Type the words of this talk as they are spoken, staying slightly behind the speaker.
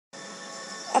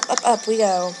Up, up, up we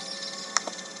go.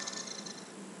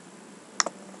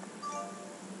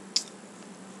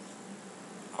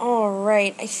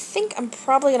 Alright, I think I'm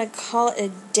probably going to call it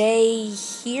a day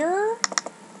here.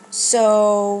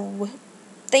 So,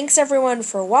 thanks everyone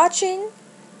for watching.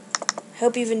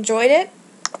 Hope you've enjoyed it.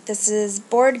 This is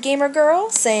Bored Gamer Girl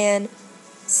saying,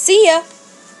 see ya!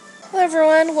 Hello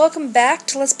everyone, welcome back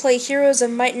to Let's Play Heroes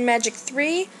of Might and Magic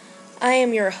 3. I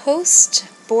am your host,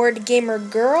 Bored Gamer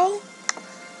Girl.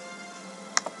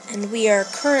 And we are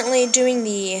currently doing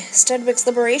the Steadwick's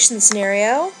Liberation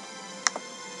scenario.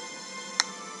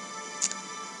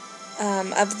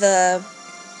 Of the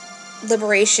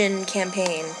Liberation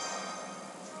campaign,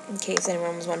 in case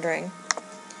anyone was wondering.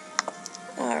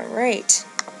 Alright,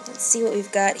 let's see what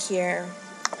we've got here.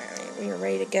 Alright, we are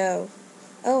ready to go.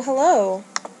 Oh, hello.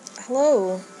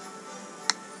 Hello,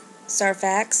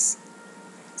 Starfax.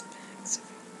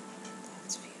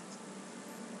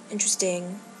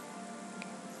 Interesting.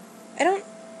 I don't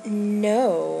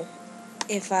know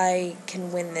if I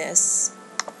can win this.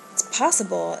 It's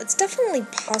possible. It's definitely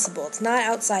possible. It's not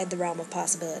outside the realm of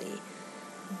possibility.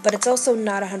 But it's also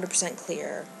not 100%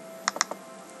 clear.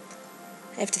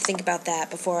 I have to think about that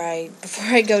before I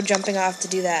go jumping off to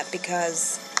do that,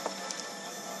 because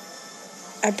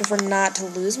I prefer not to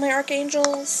lose my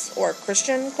archangels or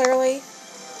Christian, clearly.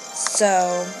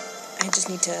 So I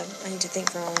need to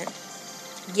think for a moment.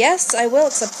 Yes, I will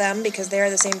accept them because they are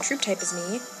the same troop type as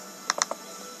me.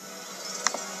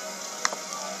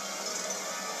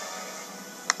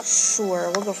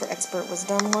 Sure, we'll go for expert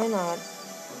wisdom. Why not?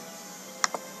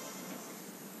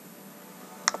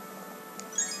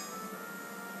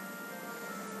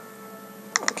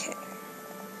 Okay.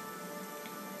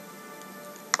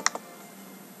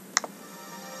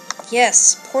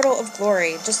 Yes, Portal of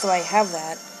Glory, just so I have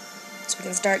that. So we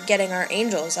can start getting our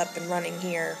angels up and running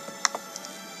here.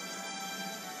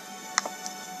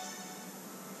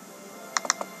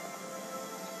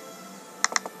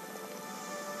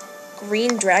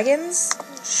 Green dragons?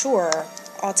 Sure,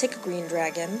 I'll take a green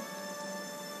dragon.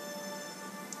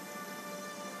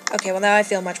 Okay, well now I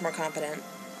feel much more confident.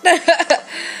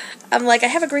 I'm like, I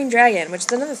have a green dragon, which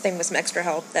is another thing with some extra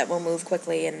help that will move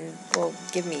quickly and will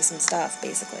give me some stuff,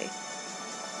 basically.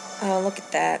 Oh, look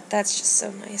at that. That's just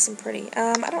so nice and pretty.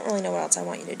 I don't really know what else I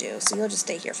want you to do, so you'll just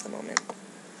stay here for the moment.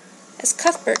 As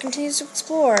Cuthbert continues to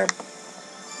explore.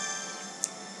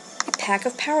 A pack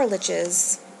of power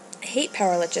liches. I hate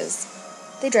power liches.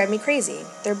 They drive me crazy.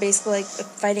 They're basically like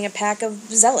fighting a pack of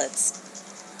zealots.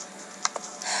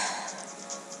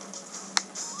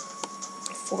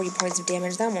 40 points of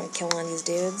damage, that won't kill one of these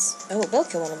dudes. Oh, it will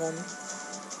kill one of them.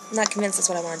 I'm not convinced that's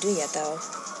what I want to do yet, though.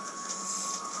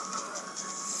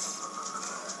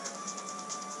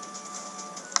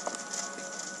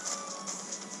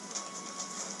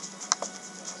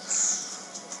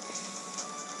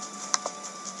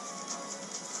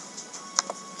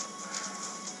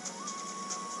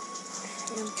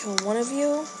 I'm gonna kill one of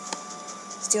you.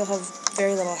 Still have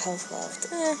very little health left.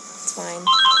 It's fine.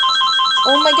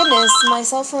 Oh my goodness,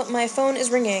 my phone is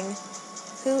ringing.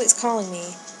 Who is calling me?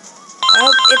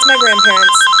 Oh, it's my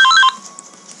grandparents.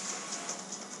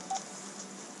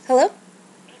 Hello?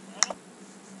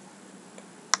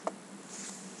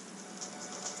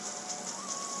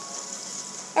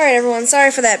 Alright everyone,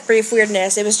 sorry for that brief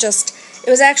weirdness. It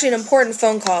was actually an important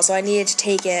phone call, so I needed to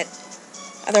take it.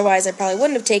 Otherwise I probably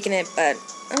wouldn't have taken it, but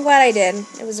I'm glad I did.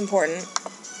 It was important.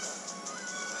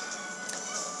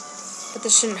 But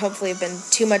this shouldn't hopefully have been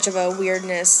too much of a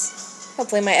weirdness.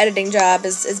 Hopefully my editing job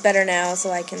is better now,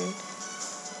 so I can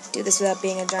do this without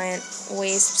being a giant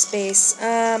waste of space.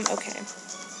 Okay.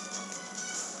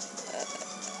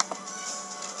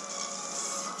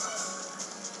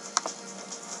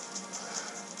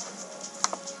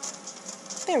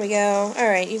 There we go.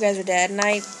 Alright, you guys are dead, and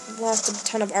I lost a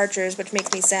ton of archers, which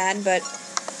makes me sad, but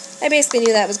I basically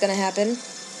knew that was going to happen.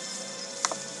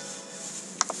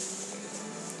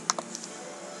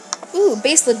 Ooh,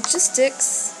 basic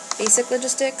logistics,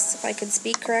 if I could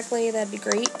speak correctly, that'd be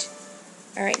great.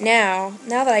 Alright, now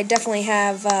that I definitely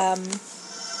have,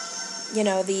 you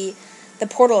know, the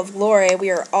Portal of Glory, we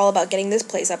are all about getting this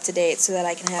place up to date so that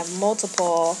I can have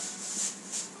multiple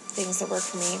things that work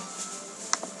for me.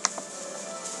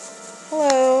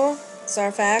 Hello,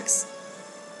 Sarfax.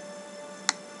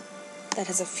 That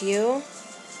has a few.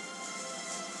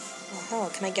 Oh, hell,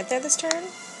 can I get there this turn?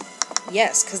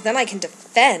 Yes, because then I can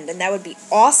defend, and that would be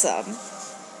awesome.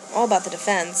 I'm all about the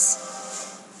defense.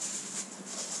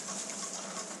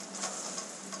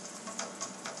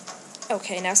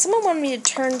 Okay, now someone wanted me to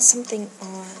turn something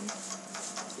on.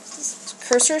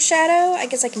 Cursor shadow? I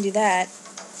guess I can do that.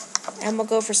 And we'll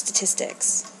go for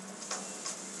statistics,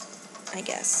 I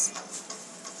guess.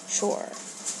 Sure.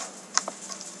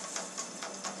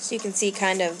 So you can see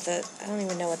kind of the, I don't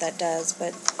even know what that does,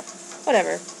 but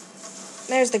whatever.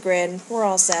 There's the grid. We're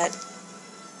all set.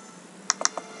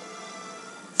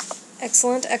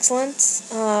 Excellent, excellent.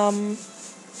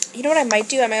 You know what I might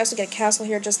do? I might also get a castle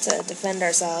here just to defend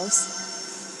ourselves.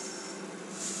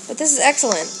 But this is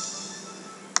excellent.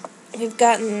 We've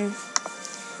gotten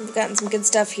some good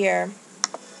stuff here.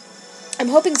 I'm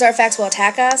hoping Zarfax will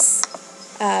attack us,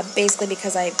 basically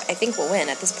because I think we'll win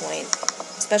at this point,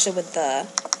 especially with the...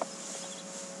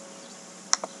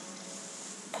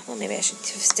 Well, maybe I should have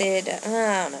stayed... I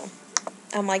don't know.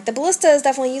 I'm like, the ballista is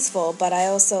definitely useful, but I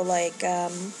also like...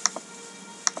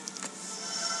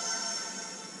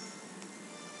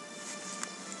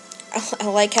 I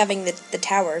like having the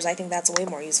towers. I think that's way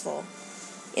more useful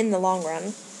in the long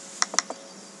run.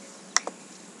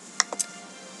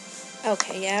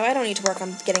 Okay, yeah, I don't need to work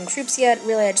on getting troops yet.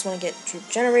 Really, I just want to get troop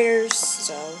generators,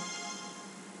 so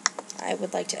I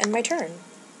would like to end my turn.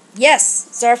 Yes!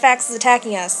 Zarfax is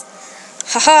attacking us.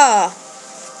 Haha!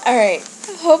 Alright,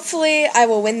 hopefully I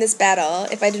will win this battle.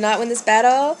 If I do not win this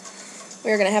battle,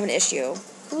 we're going to have an issue.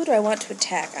 Who do I want to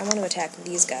attack? I want to attack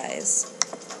these guys.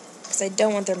 Because I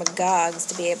don't want their Magogs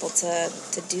to be able to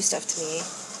do stuff to me.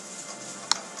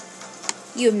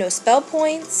 You have no spell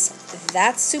points.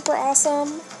 That's super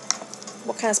awesome.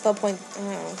 What kind of spell point?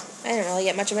 Oh, I didn't really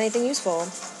get much of anything useful.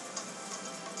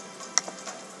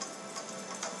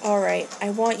 Alright,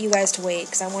 I want you guys to wait,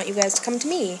 because I want you guys to come to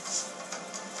me.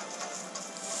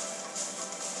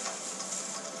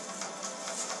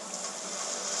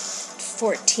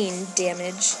 $14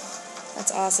 damage.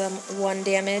 That's awesome. 1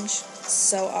 damage.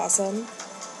 So awesome.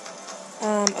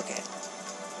 Okay.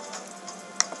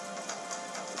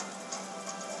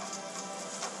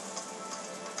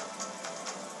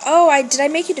 Oh, did I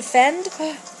make you defend?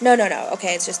 No.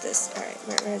 Okay, it's just this. Alright,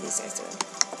 what are these guys doing?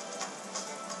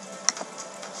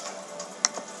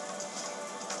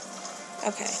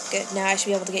 Okay, good. Now I should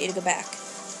be able to get you to go back.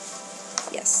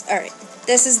 Yes, alright.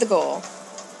 This is the goal.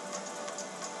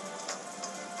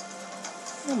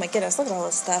 Oh my goodness, look at all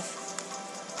this stuff.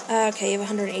 Okay, you have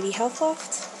 180 health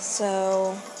left,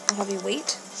 so I'll have you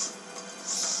wait.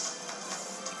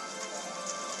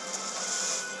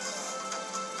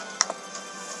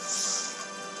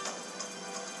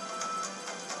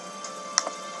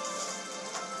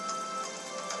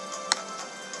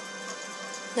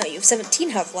 No, you have 17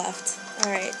 health left.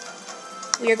 Alright.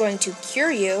 We are going to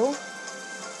cure you.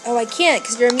 Oh, I can't,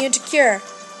 because you're immune to cure.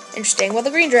 Interesting. Well,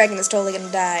 the green dragon is totally going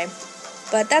to die.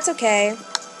 But that's okay.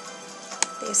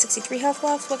 They have 63 health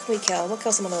left. What can we kill? We'll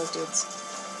kill some of those dudes.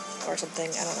 Or something.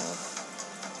 I don't know.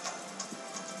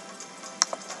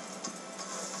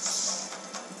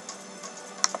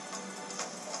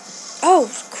 Oh,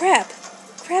 crap.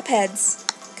 Crap heads.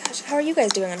 Gosh, how are you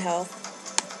guys doing on health?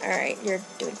 Alright, you're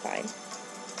doing fine.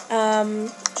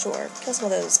 Sure. Kill some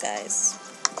of those guys.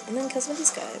 And then kill some of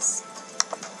these guys.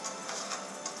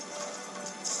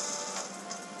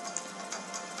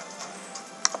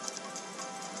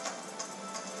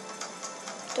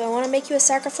 Do I want to make you a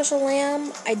sacrificial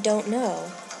lamb? I don't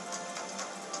know.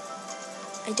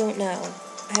 I don't know.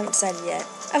 I haven't decided yet.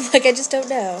 I'm like, I just don't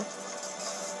know.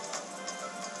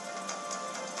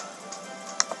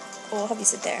 Oh, I'll have you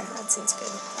sit there. That sounds good.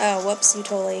 Oh, whoops, you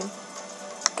totally...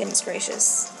 Goodness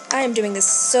gracious. I am doing this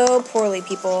so poorly,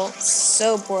 people.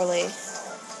 So poorly.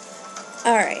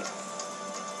 Alright.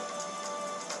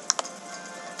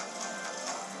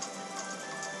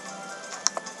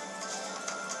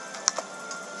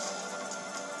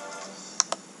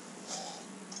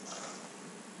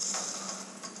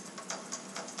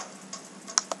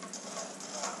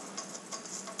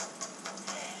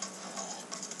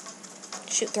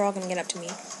 Shoot, they're all gonna get up to me.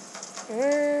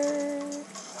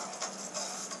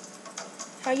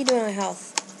 How are you doing on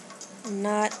health?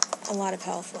 Not a lot of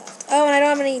health left. Oh, and I don't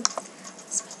have any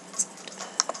spell points left.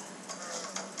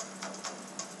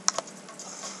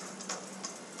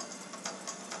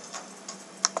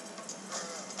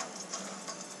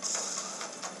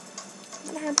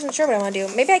 I'm not 100% sure what I want to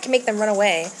do. Maybe I can make them run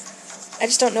away. I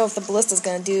just don't know if the ballista's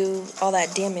going to do all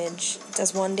that damage. It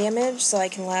does 1 damage, so I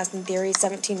can last, in theory,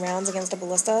 17 rounds against a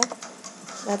ballista.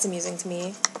 That's amusing to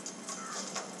me.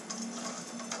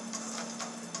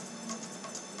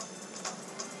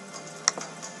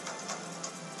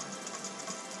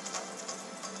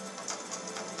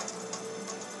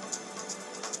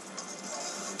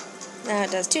 Now it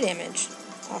does 2 damage.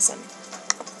 Awesome.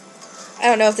 I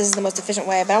don't know if this is the most efficient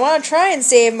way, but I want to try and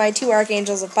save my 2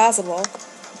 archangels if possible.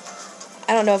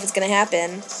 I don't know if it's going to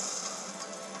happen.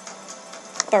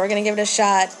 but we're gonna give it a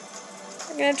shot.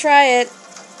 We're gonna try it.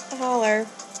 Holler.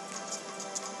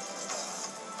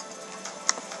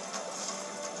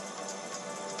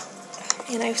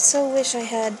 And I so wish I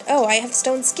had... Oh, I have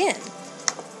stone skin.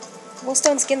 We'll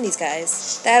stone skin these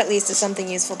guys. That at least is something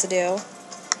useful to do.